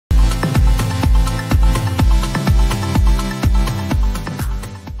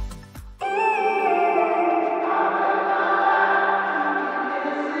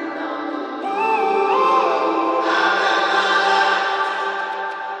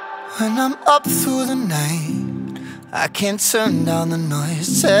When I'm up through the night, I can't turn down the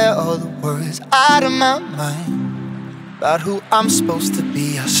noise, tear all the words out of my mind about who I'm supposed to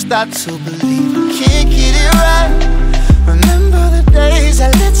be. I start to believe I can't get it right. Remember the days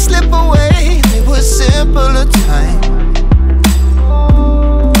I let slip away, they were simpler times.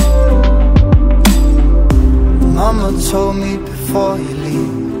 Mama told me before you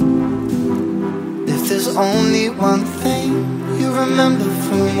leave, if there's only one thing you remember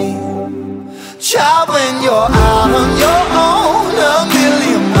from me, child, when you're out on your own, a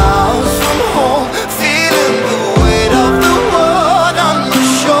million miles from home, feeling the weight of the world on your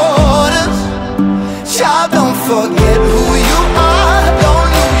shoulders. Child, don't forget who you are, don't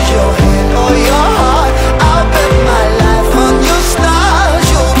lose your head or your heart. I'll bet my life on your stars,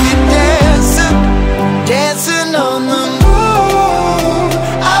 you'll be dancing, dancing on the moon.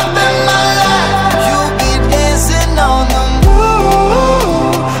 I'll bet my life you'll be dancing on the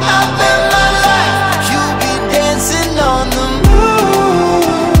moon. I'll bet my life you'll be dancing on the moon.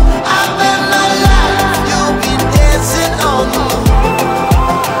 I'll bet my life you'll be dancing on the moon.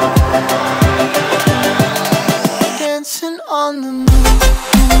 Dancing on the moon.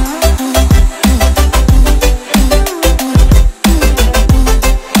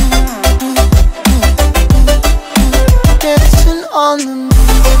 Dancing on the moon.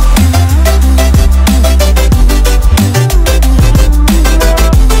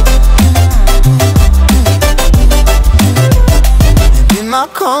 Maybe my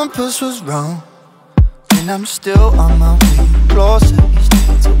compass was wrong, and I'm still on my way closer each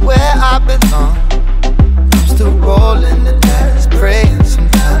day to where I belong. I'm still rolling the dice, praying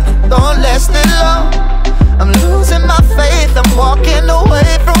sometimes it don't last it long. I'm losing my faith, I'm walking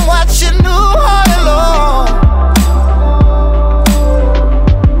away from what you knew all along.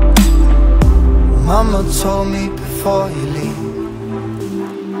 Mama told me before you leave,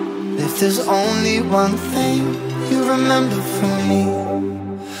 if there's only one thing you remember from me,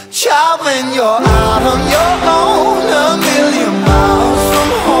 child, when you're out on your own, a million miles from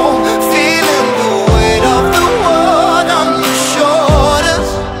home, feeling the weight of the world on your shoulders.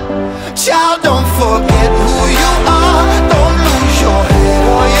 Child, don't forget who you are, don't lose your head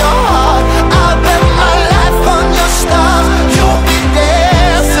or your heart. I'll bet my life on your stars, you'll be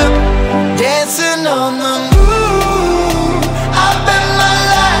dancing, dancing on the moon. I'll bet my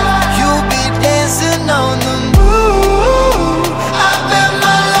life you'll be dancing on the moon. I'll bet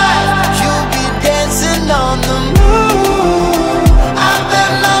my life you'll be dancing on the moon. I'll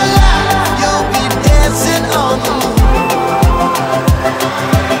bet my life you'll be dancing on the moon.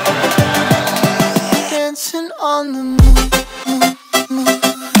 Dancing on the moon.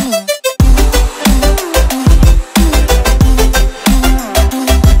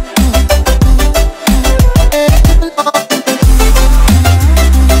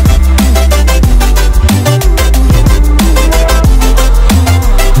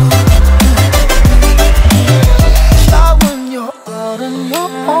 Child, when you're out on your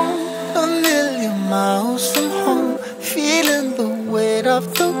own, a million miles from home, feeling the weight of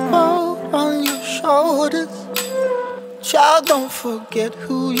the world on your shoulders. Child, don't forget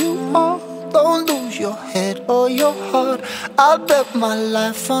who you are, don't lose your head or your heart. I'll bet my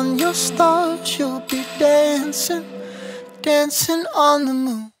life on your stars, you'll be dancing, dancing on the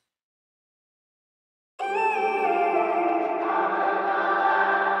moon.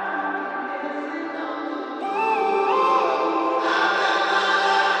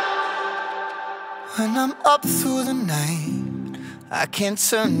 When I'm up through the night, I can't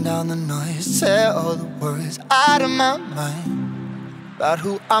turn down the noise, tear all the words out of my mind about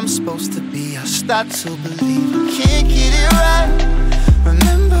who I'm supposed to be. I start to believe I can't get it right.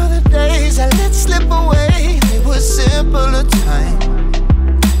 Remember the days I let slip away, they were simpler times.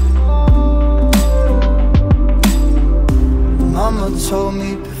 Mama told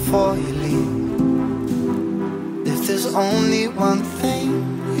me before you leave, if there's only one thing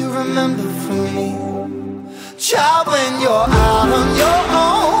you remember from me, child, when you're out on your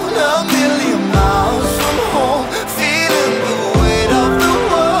own, a million miles from home, feeling the weight of the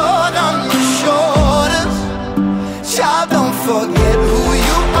world on your shoulders. Child, don't forget who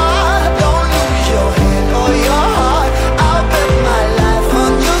you are, don't lose your head or your heart. I'll bet my life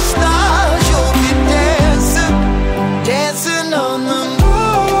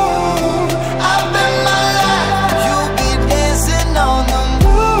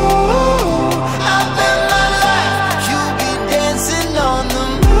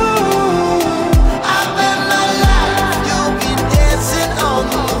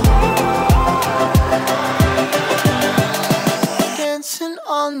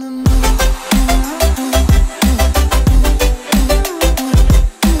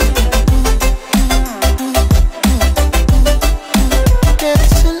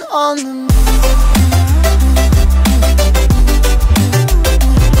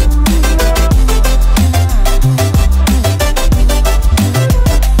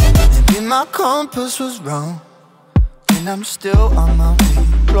my compass was wrong, and I'm still on my way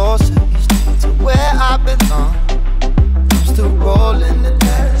closer to where I belong. I'm still rolling the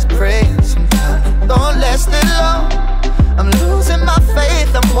dice, praying sometimes don't last it long. I'm losing my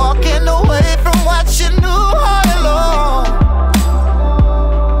faith, I'm walking away from what you knew all along.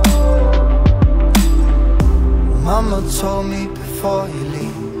 Mama told me before you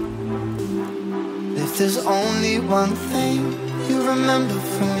leave, if there's only one thing you remember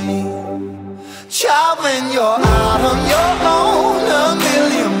from me, child, when you're out on your own, a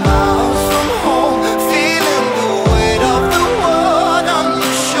million miles from home, feeling the weight of the world on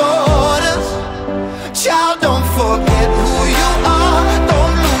your shoulders. Child, don't forget who you are,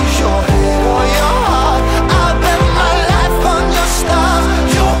 don't lose your head or your heart. I bet my life on your stars,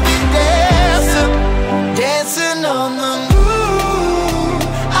 you'll be dancing, dancing on the moon.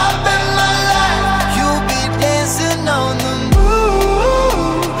 I bet my life, you'll be dancing on the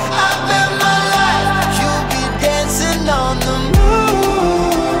moon. I bet my life, you'll be dancing on the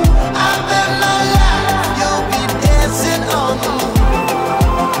moon. I bet my life, you'll be dancing on the moon.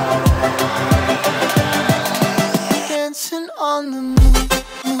 Dancing on the moon.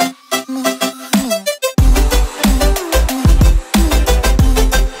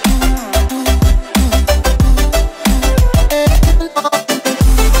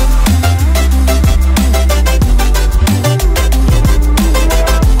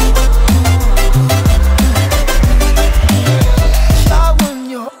 Child, when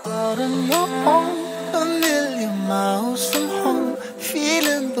you're out on your own, a million miles from home,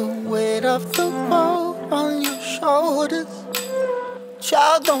 feeling the weight of the world on your shoulders.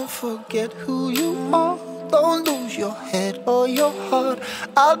 Child, don't forget who you are, don't lose your head or your heart.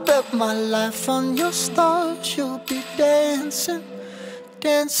 I'll bet my life on your stars, you'll be dancing,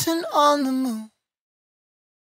 dancing on the moon.